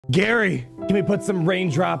Gary, can we put some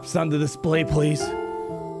raindrops on the display, please?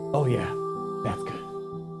 Oh yeah, that's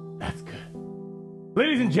good. That's good.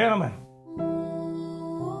 Ladies and gentlemen,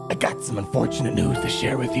 I got some unfortunate news to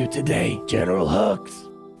share with you today. General Hux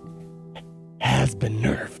has been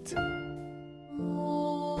nerfed.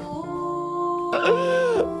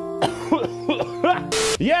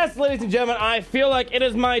 Yes, ladies and gentlemen, I feel like it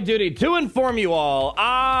is my duty to inform you all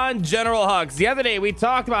on General Hux. The other day, we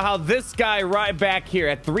talked about how this guy right back here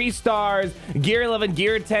at 3 stars, gear 11,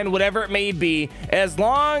 gear 10, whatever it may be, as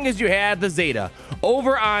long as you had the Zeta,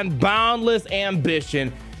 over on Boundless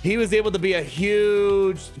Ambition, he was able to be a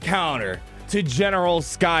huge counter to General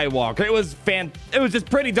Skywalker. It was just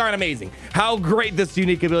pretty darn amazing how great this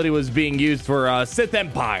unique ability was being used for Sith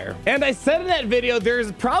Empire. And I said in that video,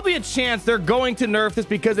 there's probably a chance they're going to nerf this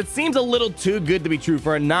because it seems a little too good to be true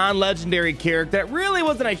for a non-legendary character that really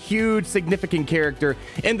wasn't a huge significant character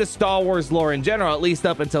in the Star Wars lore in general, at least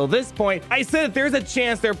up until this point. I said that there's a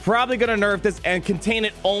chance they're probably going to nerf this and contain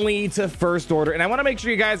it only to First Order. And I want to make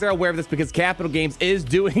sure you guys are aware of this because Capital Games is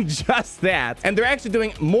doing just that. And they're actually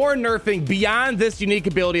doing more nerfing beyond this unique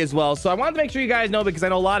ability as well. So I wanted to make sure you guys know because I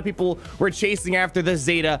know a lot of people were chasing after the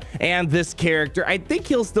Zeta and this character. I think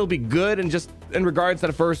he'll still be good and just in regards to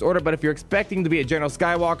the First Order, but if you're expecting to be a General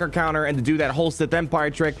Skywalker counter and to do that whole Sith Empire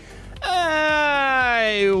trick,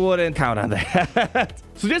 I wouldn't count on that.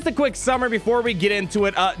 So just a quick summary before we get into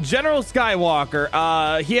it. General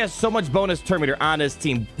Skywalker, he has so much bonus turn meter on his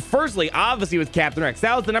team. Firstly, obviously with Captain Rex,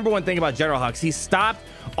 that was the #1 thing about General Hux. He stopped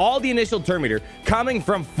all the initial turn meter coming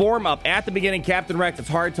from form up. At the beginning, Captain Rex, it's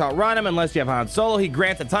hard to outrun him unless you have Han Solo. He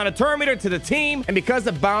grants a ton of turn meter to the team, and because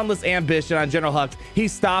of Boundless Ambition on General Hux, he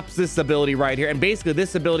stops this ability right here, and basically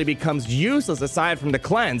this ability becomes useless aside from the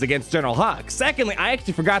cleanse against General Hux. Secondly, I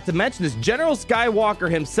actually forgot to mention this, General Skywalker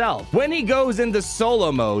himself, when he goes into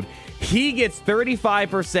solo mode, he gets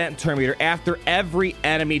 35% turn meter after every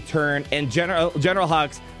enemy turn, and General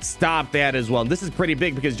Hux stopped that as well. And this is pretty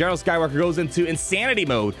big because General Skywalker goes into insanity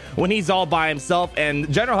mode when he's all by himself,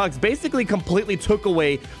 and General Hux basically completely took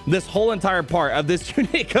away this whole entire part of this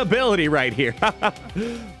unique ability right here.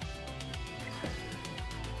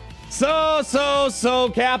 So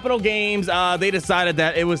Capital Games, they decided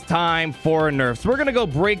that it was time for a nerf. So we're gonna go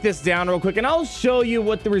break this down real quick and I'll show you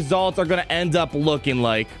what the results are gonna end up looking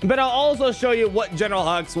like. But I'll also show you what General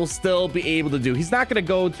Hux will still be able to do. He's not gonna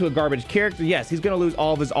go to a garbage character. Yes, he's gonna lose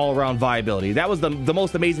all of his all-around viability. That was the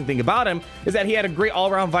most amazing thing about him, is that he had a great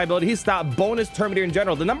all-around viability. He stopped bonus turn meter in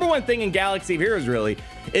general. The #1 thing in Galaxy of Heroes really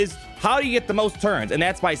is how do you get the most turns, and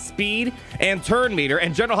that's by speed and turn meter,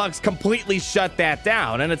 and General Hux completely shut that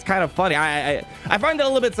down. And it's kind of funny. I find it a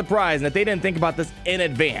little bit surprising that they didn't think about this in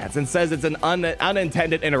advance and says it's an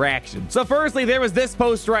unintended interaction. So firstly, there was this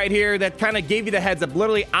post right here that kind of gave you the heads up.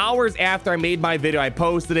 Literally hours after I made my video, I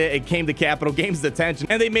posted it. It came to Capital Games' attention,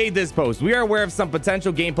 and they made this post. We are aware of some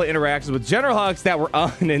potential gameplay interactions with General Hux that were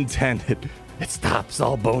unintended. It stops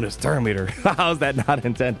all bonus turn meter. How's that not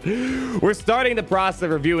intended? We're starting the process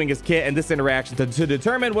of reviewing his kit and this interaction to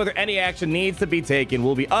determine whether any action needs to be taken.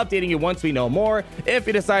 We'll be updating you once we know more. If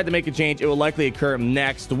you decide to make a change, it will likely occur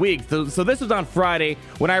next week. So this was on Friday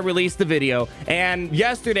when I released the video, and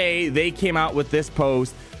yesterday they came out with this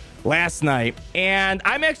post last night, and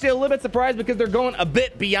I'm actually a little bit surprised because they're going a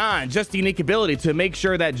bit beyond just the unique ability to make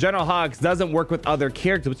sure that General Hux doesn't work with other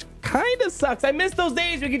characters, which kind of sucks. I miss those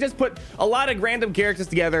days we could just put a lot of random characters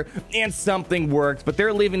together and something works, but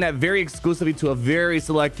they're leaving that very exclusively to a very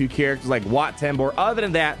select few characters like Wat Tambor. Other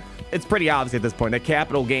than that, it's pretty obvious at this point that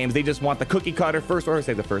Capital Games, they just want the cookie cutter. First Order,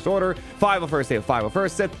 save the First Order. 501st, save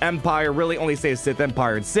 501st. Sith Empire really only saves Sith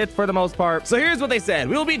Empire and Sith for the most part. So here's what they said.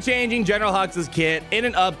 We'll be changing General Hux's kit in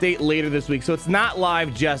an update later this week, so it's not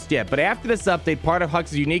live just yet. But after this update, part of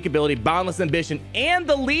Hux's unique ability, Boundless Ambition, and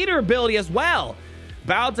the leader ability as well,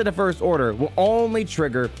 Bow to the First Order, will only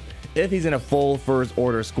trigger if he's in a full First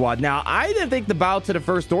Order squad. Now, I didn't think the Bow to the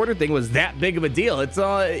First Order thing was that big of a deal.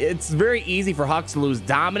 It's very easy for Hux to lose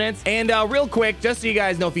dominance. And real quick, just so you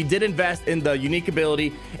guys know, if you did invest in the unique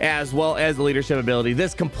ability as well as the leadership ability,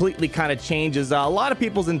 this completely kind of changes a lot of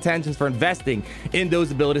people's intentions for investing in those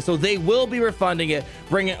abilities. So they will be refunding it,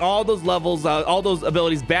 bringing all those levels, all those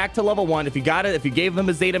abilities back to level 1. If you got it, if you gave them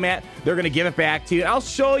a Zeta mat, they're going to give it back to you. And I'll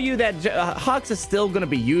show you that Hux is still going to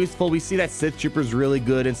be useful. We see that Sith Trooper is really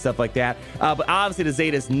good and stuff like that, but obviously the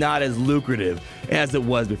Zeta is not as lucrative as it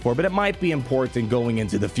was before, but it might be important going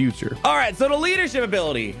into the future. All right, so the leadership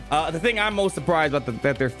ability, the thing I'm most surprised about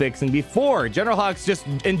that they're fixing. Before, General Hux just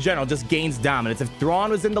in general just gains dominance. If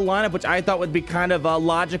Thrawn was in the lineup, which I thought would be kind of a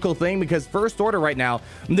logical thing, because First Order right now,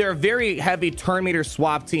 they're a very heavy turn meter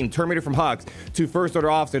swap team. Turn meter from Hux to First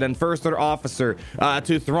Order officer, then First Order officer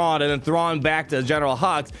to Thrawn, and then Thrawn back to General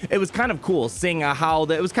Hux. It was kind of cool seeing how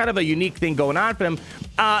it was kind of a unique thing going on for them.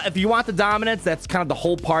 If you want the dominance, that's kind of the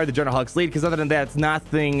whole part of the General Hux lead, because other than that, it's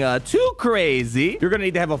nothing too crazy. You're gonna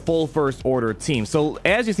need to have a full First Order team. So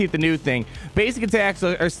as you see with the new thing, basic attacks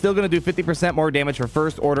are still gonna do 50% more damage for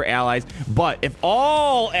First Order allies, but if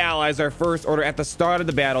all allies are First Order at the start of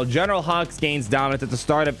the battle, General Hux gains dominance at the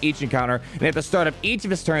start of each encounter and at the start of each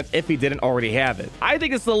of his turns if he didn't already have it. I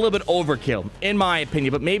think it's a little bit overkill in my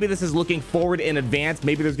opinion, but maybe this is looking forward in advance.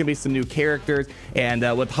 Maybe there's gonna be some new characters, and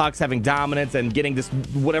with Hux having dominance and getting this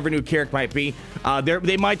whatever new character might be,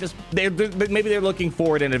 maybe they're looking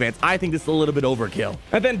forward in advance. I think this is a little bit overkill.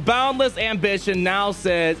 And then Boundless Ambition now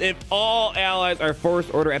says if all allies are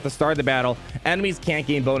First Order at the start of the battle, enemies can't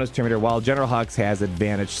gain bonus turn meter while General Hux has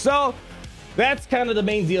advantage. So that's kind of the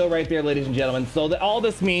main deal right there, ladies and gentlemen. So all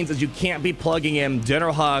this means is you can't be plugging in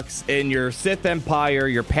General Hux in your Sith Empire,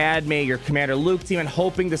 your Padme, your Commander Luke team, and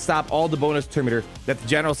hoping to stop all the bonus turn meter that the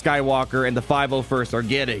General Skywalker and the 501st are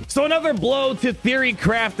getting. So another blow to theory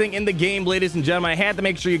crafting in the game, ladies and gentlemen. I had to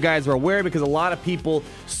make sure you guys were aware, because a lot of people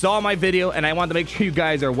saw my video, and I wanted to make sure you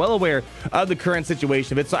guys are well aware of the current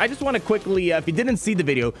situation of it. So I just want to quickly, if you didn't see the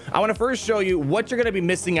video, I want to first show you what you're going to be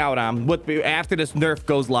missing out on after this nerf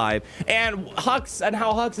goes live, and Hux and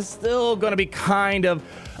how Hux is still going to be kind of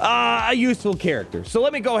a useful character. So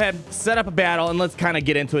let me go ahead, set up a battle, and let's kind of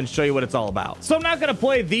get into it and show you what it's all about. So I'm not going to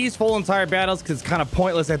play these full entire battles because it's kind of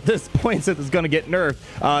pointless at this point, since it's going to get nerfed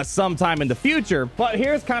sometime in the future. But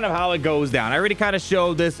here's kind of how it goes down. I already kind of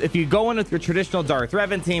showed this. If you go in with your traditional Darth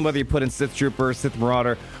Revan team, whether you put in Sith Trooper, Sith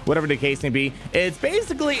Marauder, whatever the case may be, it's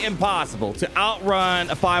basically impossible to outrun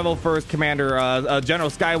a 501st Commander, General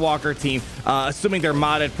Skywalker team, assuming they're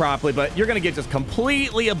modded properly. But you're going to get just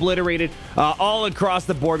completely obliterated all across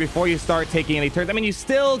the board before you start taking any turns. I mean, you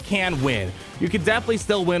still can win. You can definitely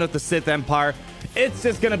still win with the Sith Empire. It's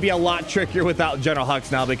just going to be a lot trickier without General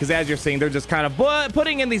Hux now, because as you're seeing, they're just kind of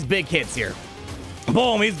putting in these big hits here.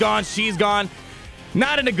 Boom, he's gone, she's gone.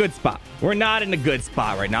 Not in a good spot. We're not in a good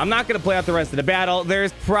spot right now. I'm not going to play out the rest of the battle.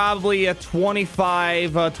 There's probably a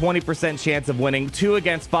 20% chance of winning. 2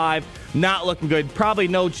 against 5. Not looking good. Probably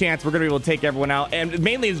no chance we're going to be able to take everyone out. And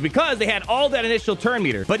mainly it's because they had all that initial turn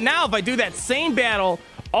meter. But now if I do that same battle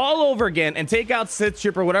all over again and take out Sith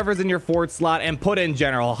Trooper, whatever's in your forward slot, and put in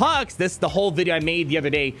General Hux, this is the whole video I made the other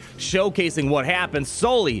day showcasing what happened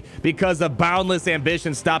solely because of Boundless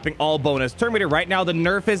Ambition stopping all bonus turn meter. Right now the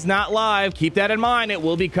nerf is not live. Keep that in mind. It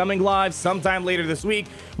will be coming live sometime later this week.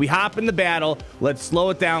 We hop in the battle. Let's slow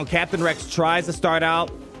it down. Captain Rex tries to start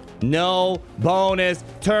out. No bonus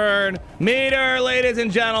turn meter, ladies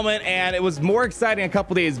and gentlemen. And it was more exciting a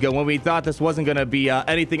couple days ago when we thought this wasn't going to be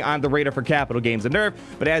anything on the radar for Capital Games and Nerf.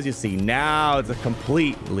 But as you see, now it's a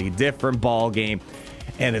completely different ball game.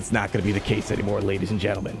 And it's not going to be the case anymore, ladies and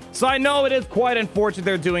gentlemen. So I know it is quite unfortunate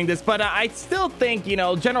they're doing this, but I still think, you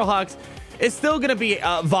know, General Hux is still going to be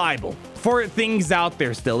viable for things out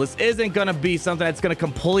there still. This isn't going to be something that's going to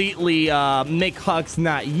completely make Hux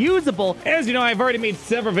not usable. As you know, I've already made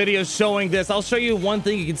several videos showing this. I'll show you one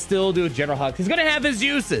thing you can still do with General Hux. He's going to have his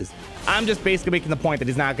uses. I'm just basically making the point that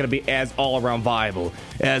he's not going to be as all-around viable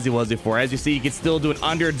as he was before. As you see, you can still do an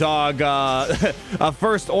underdog a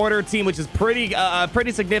First Order team, which is pretty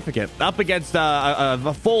significant. Up against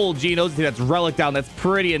a full Geonosis team that's relic down. That's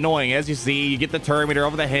pretty annoying. As you see, you get the turn meter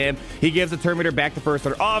over the him. He gives the turn meter back to First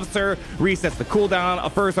Order Officer, resets the cooldown. A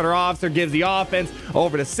First Order Officer gives the offense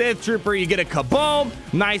over to Sith Trooper. You get a kaboom.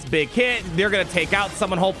 Nice big hit. They're going to take out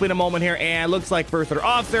someone hopefully in a moment here, and looks like First Order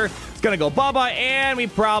Officer is going to go bye-bye, and we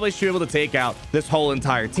probably should be able to take out this whole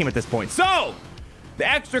entire team at this point. So the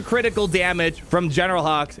extra critical damage from General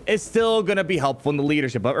Hux is still going to be helpful in the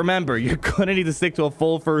leadership. But remember, you're going to need to stick to a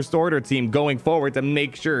full First Order team going forward to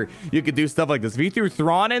make sure you could do stuff like this. If you threw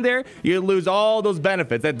Thrawn in there, you lose all those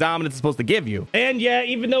benefits that dominance is supposed to give you. And yeah,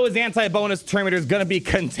 even though his anti-bonus turn meter is going to be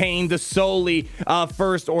contained to solely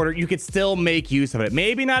First Order, you could still make use of it.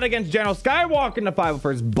 Maybe not against General Skywalker in the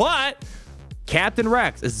 501st, but Captain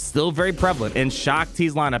Rex is still very prevalent in Shock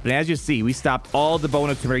T's lineup. And as you see, we stopped all the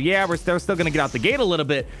bonus turn meter. Yeah, we're still going to get out the gate a little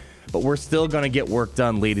bit, but we're still going to get work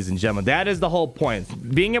done, ladies and gentlemen. That is the whole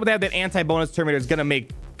point. Being able to have that anti-bonus turn meter is going to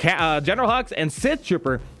make General Hux and Sith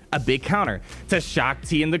Trooper a big counter to Shock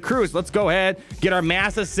T and the crews. Let's go ahead, get our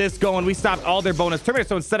mass assist going. We stopped all their bonus turn meter.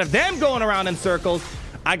 So instead of them going around in circles,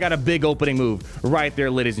 I got a big opening move right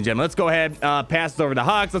there, ladies and gentlemen. Let's go ahead, pass this over to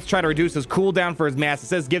Hux. Let's try to reduce his cooldown for his mass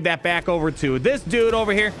assist. Give that back over to this dude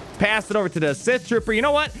over here. Pass it over to the assist trooper. You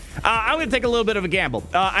know what? I'm going to take a little bit of a gamble.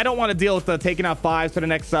 I don't want to deal with taking out 5s for the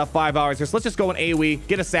next 5 hours here. So let's just go in AoE,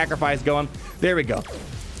 get a sacrifice going. There we go.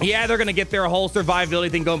 Yeah, they're going to get their whole survivability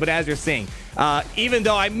thing going, but as you're seeing, even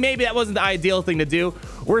though maybe that wasn't the ideal thing to do,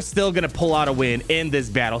 we're still going to pull out a win in this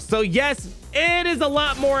battle. So yes, it is a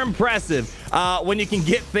lot more impressive when you can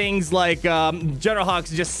get things like General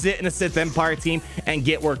Hux just sit in a Sith Empire team and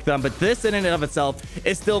get work done. But this in and of itself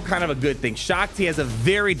is still kind of a good thing. Shakti has a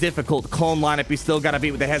very difficult clone lineup you still got to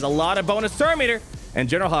beat that has a lot of bonus turn meter, and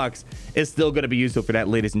General Hux is still going to be useful for that,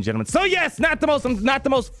 ladies and gentlemen. So yes, not the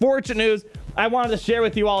most fortunate news I wanted to share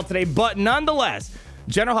with you all today, but nonetheless,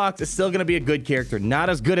 General Hux is still going to be a good character. Not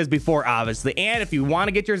as good as before, obviously. And if you want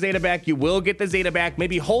to get your Zeta back, you will get the Zeta back.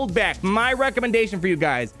 Maybe hold back. My recommendation for you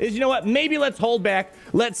guys is, you know what? Maybe let's hold back.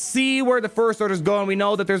 Let's see where the First Order's going. We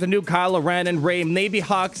know that there's a new Kylo Ren and Rey. Maybe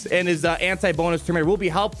Hux and his anti-bonus Terminator will be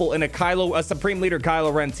helpful in a Supreme Leader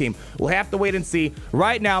Kylo Ren team. We'll have to wait and see.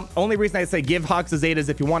 Right now, only reason I say give Hux a Zeta is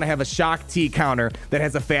if you want to have a Shock T counter that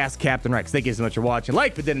has a fast Captain Rex. Thank you so much for watching.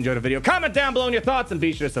 Like if you did enjoy the video. Comment down below your thoughts and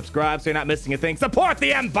be sure to subscribe so you're not missing a thing. Support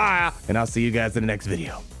the Empire, and I'll see you guys in the next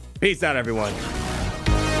video. Peace out, everyone.